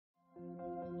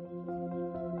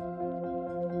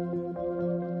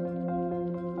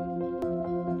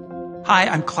Hi,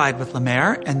 I'm Clyde with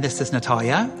Mer, and this is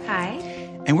Natalia. Hi.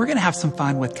 And we're gonna have some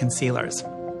fun with concealers.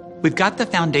 We've got the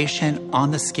foundation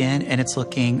on the skin and it's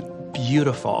looking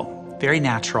beautiful, very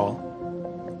natural.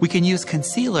 We can use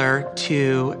concealer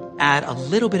to add a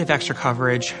little bit of extra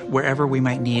coverage wherever we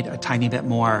might need a tiny bit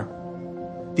more.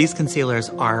 These concealers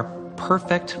are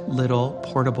perfect little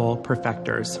portable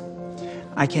perfectors.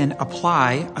 I can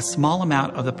apply a small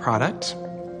amount of the product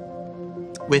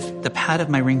with the pad of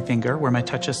my ring finger where my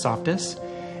touch is softest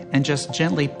and just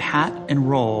gently pat and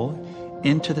roll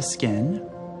into the skin.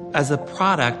 As the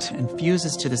product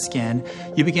infuses to the skin,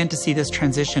 you begin to see this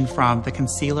transition from the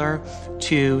concealer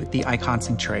to the eye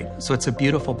concentrate. So it's a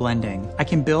beautiful blending. I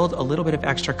can build a little bit of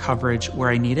extra coverage where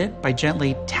I need it by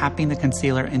gently tapping the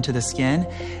concealer into the skin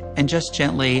and just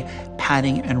gently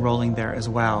patting and rolling there as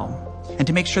well. And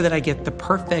to make sure that I get the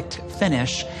perfect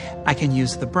finish, I can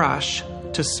use the brush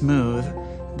to smooth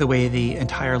the way the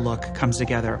entire look comes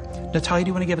together. Natalia, do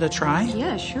you want to give it a try?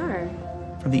 Yeah, sure.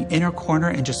 From the inner corner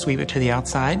and just sweep it to the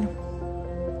outside.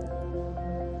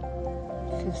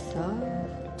 Feels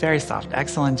soft. Very soft,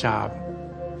 excellent job.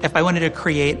 If I wanted to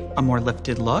create a more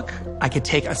lifted look, I could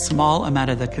take a small amount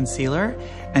of the concealer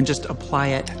and just apply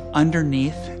it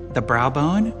underneath the brow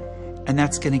bone, and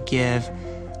that's gonna give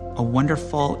a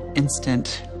wonderful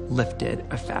instant lifted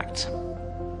effect.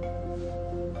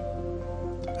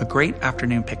 A great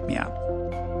afternoon pick-me-up.